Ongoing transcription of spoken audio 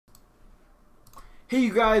Hey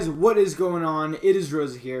you guys, what is going on? It is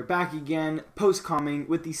Rosa here, back again, post-comming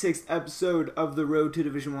with the 6th episode of the Road to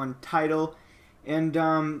Division 1 title. And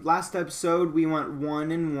last episode we went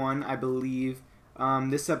 1-1, I believe.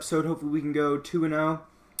 This episode, hopefully we can go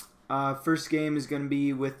 2-0. First game is going to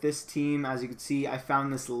be with this team. As you can see, I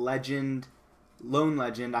found this legend, lone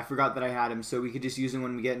legend. I forgot that I had him, so we could just use him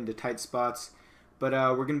when we get into tight spots. But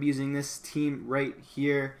we're going to be using this team right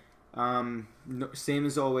here. Same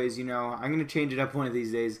as always, you know, I'm going to change it up one of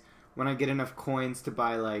these days when I get enough coins to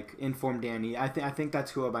buy, like, Inform Danny. I think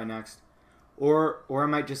that's who I'll buy next. Or I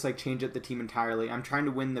might just, like, change up the team entirely. I'm trying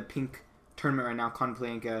to win the pink tournament right now,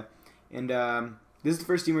 Konplanka. And this is the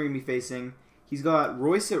first team we're going to be facing. He's got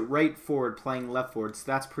Royce at right forward playing left forward, so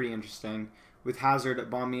that's pretty interesting. With Hazard at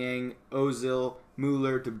Aubameyang, Ozil,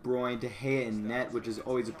 Mueller, De Bruyne, De Gea, and net, which is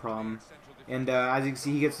always a problem. And as you can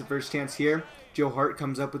see, he gets the first chance here. Joe Hart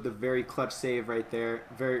comes up with a very clutch save right there,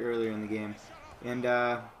 very earlier in the game. And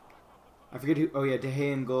I forget who, oh yeah, De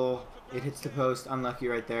Gea in goal. It hits the post, unlucky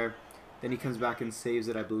right there. Then he comes back and saves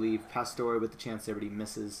it, I believe. Pastore with the chance there, but he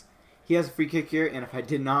misses. He has a free kick here, and if I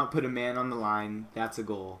did not put a man on the line, that's a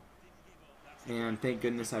goal. And thank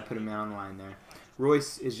goodness I put a man on the line there.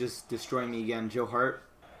 Royce is just destroying me again. Joe Hart,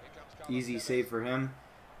 easy save for him.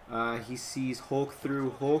 He sees Hulk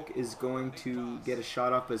through. Hulk is going to get a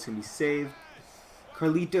shot off, but it's going to be saved.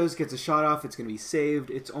 Carlitos gets a shot off. It's going to be saved.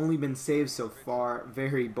 It's only been saved so far.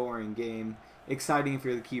 Very boring game. Exciting if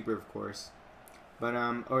you're the keeper, of course. But,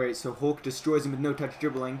 alright, so Hulk destroys him with no-touch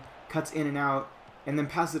dribbling. Cuts in and out. And then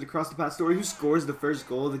passes it across to Pastore, who scores the first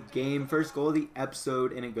goal of the game. First goal of the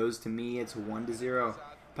episode, and it goes to me. It's 1-0.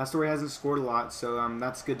 Pastore hasn't scored a lot, so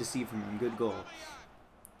that's good to see from him. Good goal.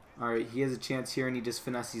 Alright, he has a chance here, and he just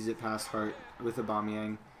finesses it past Hart with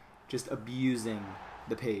Aubameyang. Just abusing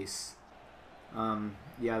the pace.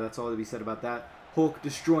 Yeah, that's all to be said about that. Hulk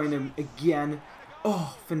destroying him again.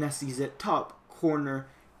 Oh, finesses it. Top corner.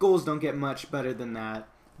 Goals don't get much better than that.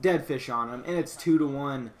 Dead fish on him, and it's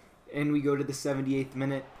 2-1. And we go to the 78th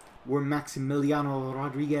minute, where Maximiliano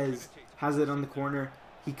Rodriguez has it on the corner.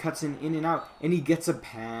 He cuts in and out, and he gets a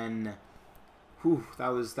pen. Whew, that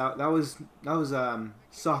was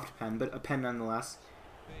soft pen, but a pen nonetheless.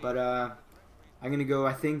 But I'm gonna go,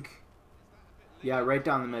 I think, yeah, right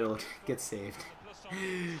down the middle. Gets saved.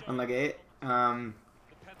 Unlucky.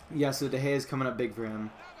 Yeah, so De Gea is coming up big for him.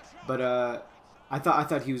 But I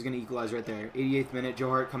thought he was gonna equalize right there. 88th minute, Joe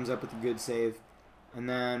Hart comes up with a good save, and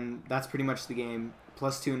then that's pretty much the game.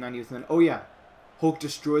 +2 in 90th minute. Oh yeah, Hulk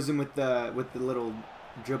destroys him with the little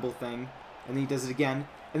dribble thing, and then he does it again.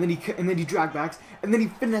 And then he drag backs, and then he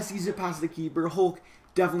finesses it past the keeper. Hulk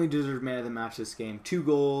definitely deserved man of the match this game. 2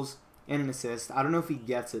 goals and an assist. I don't know if he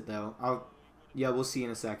gets it though. Yeah, we'll see in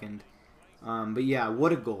a second. But yeah,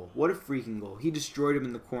 what a goal! What a freaking goal! He destroyed him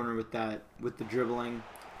in the corner with the dribbling.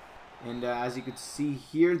 And as you can see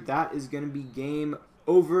here, that is going to be game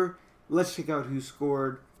over. Let's check out who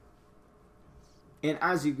scored. And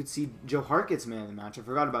as you can see, Joe Hart gets man of the match. I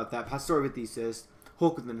forgot about that. Pastore with the assist.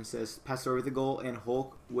 Hulk with an assist, Pastore with a goal, and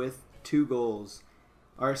Hulk with 2 goals.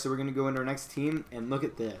 Alright, so we're going to go into our next team, and look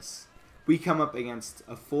at this. We come up against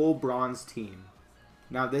a full bronze team.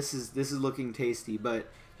 Now, this is looking tasty, but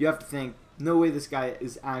you have to think, no way this guy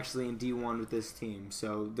is actually in D1 with this team.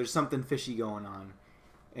 So, there's something fishy going on.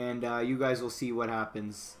 And you guys will see what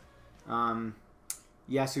happens.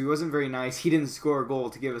 Yeah, so he wasn't very nice. He didn't score a goal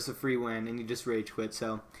to give us a free win, and he just rage quit.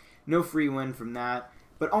 So, no free win from that.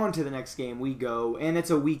 But on to the next game we go, and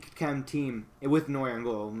it's a weak chem team with Neuer in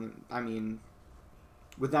goal. I mean,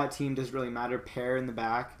 with that team, doesn't really matter. Pair in the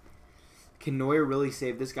back. Can Neuer really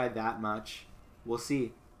save this guy that much? We'll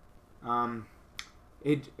see. In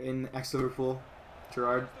ex-Liverpool,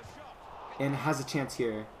 Gerrard, and has a chance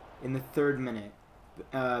here in the 3rd minute.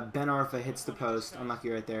 Ben Arfa hits the post,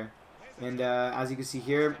 unlucky right there. And as you can see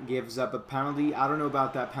here, gives up a penalty. I don't know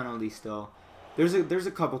about that penalty still. There's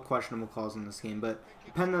a couple questionable calls in this game, but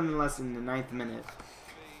nonetheless in the 9th minute.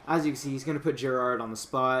 As you can see, he's going to put Gerrard on the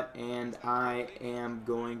spot, and I am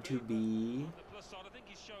going to be...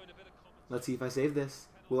 Let's see if I save this.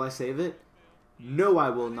 Will I save it? No, I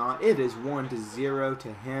will not. It is 1-0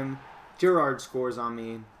 to him. Gerrard scores on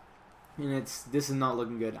me, and this is not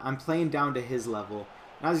looking good. I'm playing down to his level.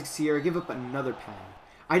 And as you can see here, I give up another pen.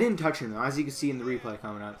 I didn't touch him, though, as you can see in the replay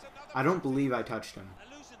coming up. I don't believe I touched him.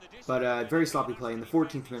 But very sloppy play in the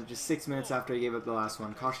 14th minute, just 6 minutes after I gave up the last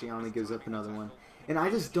one. Koscielny gives up another one. And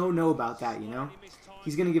I just don't know about that, you know?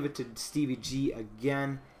 He's going to give it to Stevie G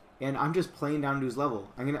again, and I'm just playing down to his level.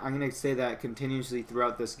 I'm gonna say that continuously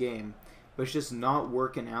throughout this game, but it's just not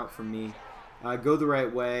working out for me. Go the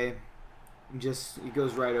right way. It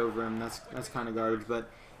goes right over him. That's kind of garbage,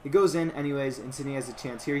 but It goes in anyways, and Sydney has a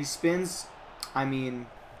chance here. He spins. I mean,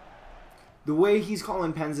 the way he's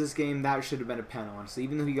calling pens this game, that should have been a pen, honestly.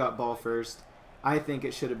 Even though he got ball first, I think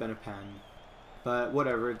it should have been a pen. But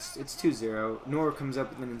whatever, it's 2-0. Neuer comes up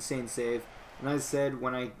with an insane save. And as I said,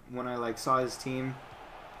 when I like saw his team,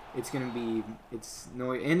 it's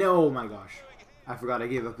Neuer. And oh my gosh, I forgot I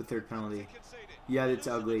gave up a third penalty. Yeah, it's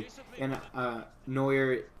ugly. And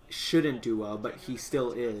Neuer shouldn't do well, but he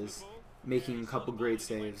still is, making a couple great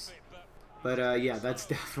saves. But yeah, that's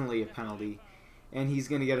definitely a penalty. And he's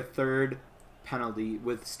going to get a third penalty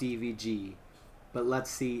with Stevie G. But let's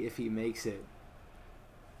see if he makes it.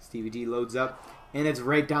 Stevie G loads up, and it's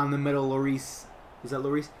right down the middle. Lloris. Is that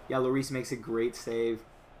Lloris? Yeah, Lloris makes a great save.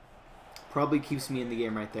 Probably keeps me in the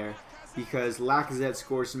game right there, because Lacazette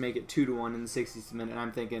scores to make it 2-1 in the 60th minute, and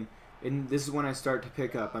I'm thinking, and this is when I start to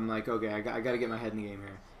pick up. I'm like, okay, I got to get my head in the game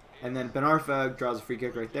here. And then Ben Arfa draws a free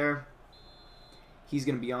kick right there. He's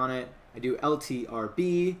going to be on it. I do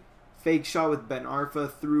LTRB. Fake shot with Ben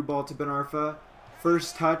Arfa. Through ball to Ben Arfa.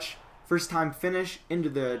 First touch. First time finish into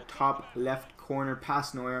the top left corner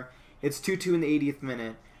past Neuer. It's 2-2 in the 80th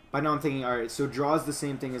minute. By now I'm thinking, alright, so draw is the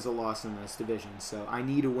same thing as a loss in this division. So I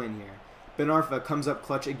need a win here. Ben Arfa comes up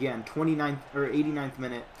clutch again. 29th or 89th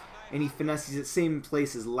minute. And he finesses it same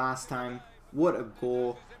place as last time. What a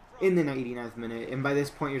goal in the 89th minute. And by this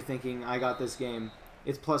point you're thinking, I got this game.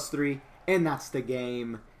 It's +3. And that's the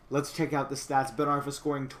game. Let's check out the stats. Ben Arfa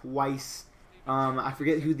scoring twice. I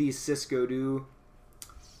forget who the assists go to.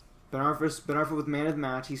 Ben Arfa with man of the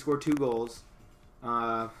match. He scored 2 goals.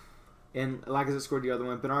 And Lacazette scored the other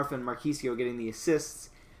one. Ben Arfa and Marquisio getting the assists.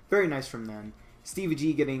 Very nice from them. Stevie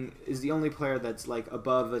G is the only player that's like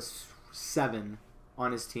above a 7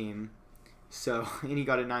 on his team. So, and he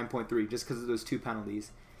got a 9.3 just because of those 2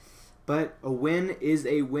 penalties. But a win is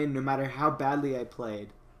a win no matter how badly I played.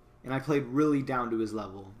 And I played really down to his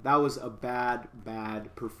level. That was a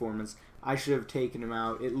bad performance. I should have taken him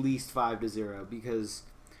out at least 5-0 because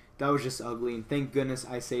that was just ugly. And thank goodness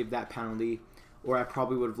I saved that penalty, or I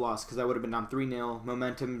probably would have lost because I would have been down 3-0.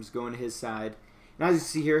 Momentum's going to his side. And as you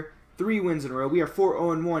see here, 3 wins in a row. We are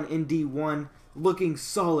 4-0-1 in D1, looking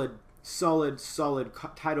solid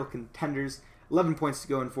title contenders. 11 points to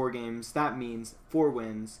go in 4 games. That means 4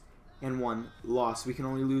 wins and 1 loss. We can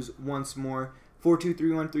only lose once more. 4-2,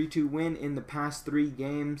 3-1, 3-2 win in the past 3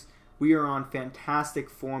 games. We are on fantastic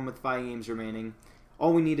form with 5 games remaining.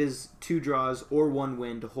 All we need is 2 draws or 1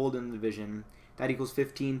 win to hold in the division. That equals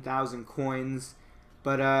 15,000 coins.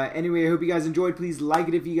 But anyway, I hope you guys enjoyed. Please like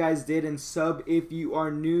it if you guys did and sub if you are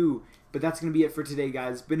new. But that's going to be it for today,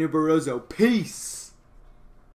 guys. Been Barroso. Peace!